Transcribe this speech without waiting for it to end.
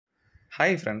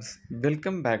Hi friends,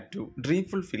 welcome back to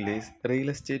Dreamful Village Real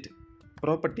Estate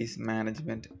Properties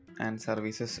Management and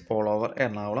Services all over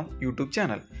Ernakulam YouTube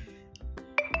channel.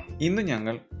 ഇന്ന്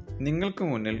ഞങ്ങൾ നിങ്ങൾക്ക്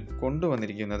മുന്നിൽ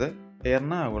കൊണ്ടുവന്നിരിക്കുന്നത്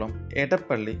Ernakulam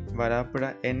Edappally Varapuzha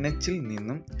NH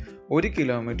നിന്നും 1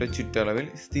 kilometre ചുറ്റളവിൽ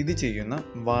സ്ഥിതി ചെയ്യുന്ന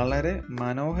വളരെ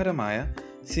മനോഹരമായ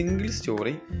സിംഗിൾ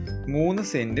സ്റ്റോറി 3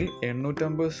 സെന്റിൽ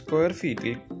 850 സ്ക്വയർ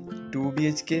ഫീറ്റിൽ 2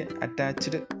 BHK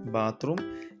attached bathroom,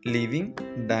 living,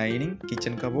 dining,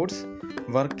 kitchen cupboards,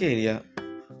 work area,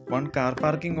 1 car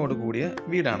പാർക്കിങ്ങോട് കൂടിയ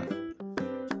വീടാണ്.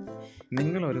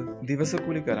 നിങ്ങളൊരു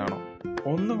ദിവസക്കൂലിക്കാരാണോ?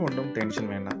 ഒന്നുകൊണ്ടും ടെൻഷൻ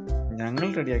വേണ്ട, ഞങ്ങൾ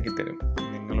റെഡിയാക്കി തരും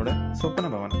നിങ്ങളുടെ സ്വപ്ന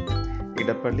ഭവനം.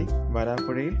 ഇടപ്പള്ളി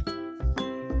വരാപ്പുഴയിൽ.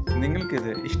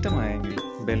 നിങ്ങൾക്കിത് ഇഷ്ടമായെങ്കിൽ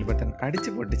ബെൽ ബട്ടൺ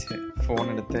അടിച്ചു പൊട്ടിച്ച് ഫോൺ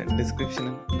എടുത്ത്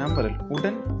ഡിസ്ക്രിപ്ഷനിൽ നമ്പറിൽ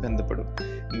ഉടൻ ബന്ധപ്പെടും.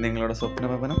 നിങ്ങളുടെ സ്വപ്ന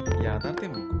ഭവനം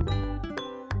യാഥാർത്ഥ്യമാക്കും.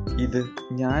 ഇത്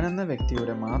ഞാനെന്ന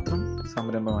വ്യക്തിയുടെ മാത്രം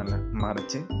സംരംഭമല്ല,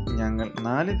 മറിച്ച് ഞങ്ങൾ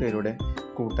 4 പേരുടെ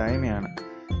കൂട്ടായ്മയാണ്.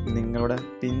 നിങ്ങളുടെ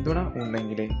പിന്തുണ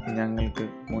ഉണ്ടെങ്കിലേ ഞങ്ങൾക്ക്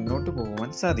മുന്നോട്ട്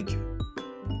പോകുവാൻ സാധിക്കൂ.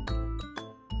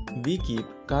 We keep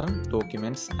current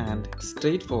documents and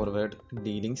straightforward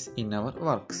dealings in our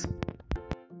works.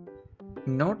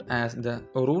 Not as the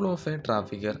rule of a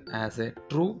trafficker, as a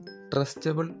true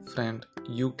trustable friend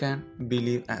you can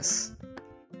believe us.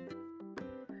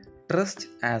 Trust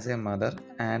as a mother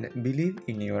and believe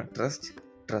in your trust.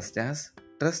 Trust us.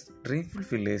 Trust Dreamful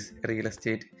Village Real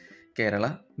Estate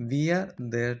Kerala. We are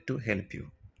there to help you.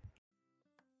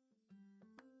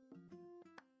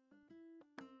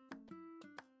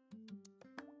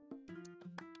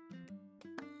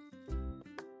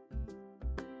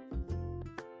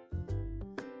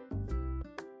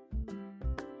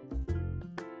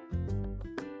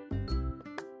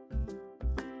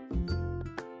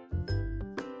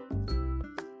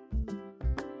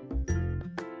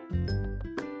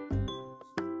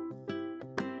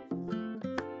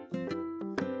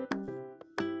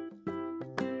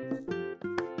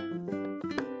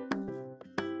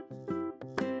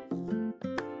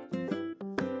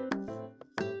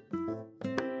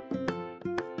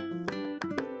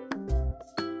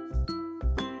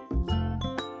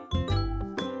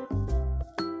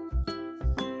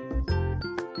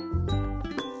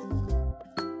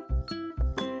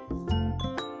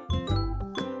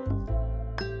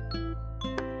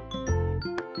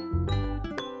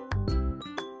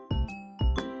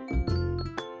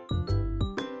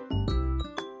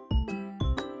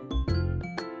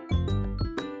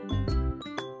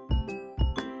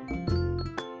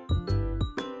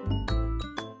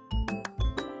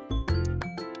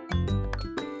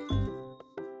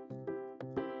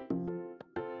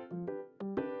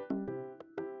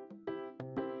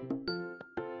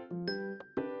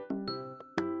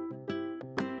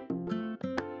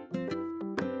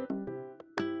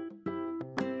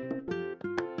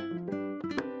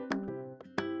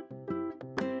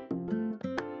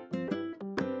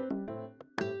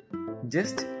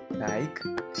 Just like,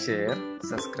 share,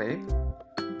 subscribe.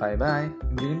 Bye bye.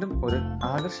 വീണ്ടും ഒരു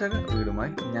ആകർഷക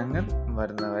വീടുമായി ഞങ്ങൾ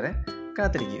വരുന്നവരെ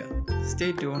കാത്തിരിക്കുക. Stay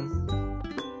tune.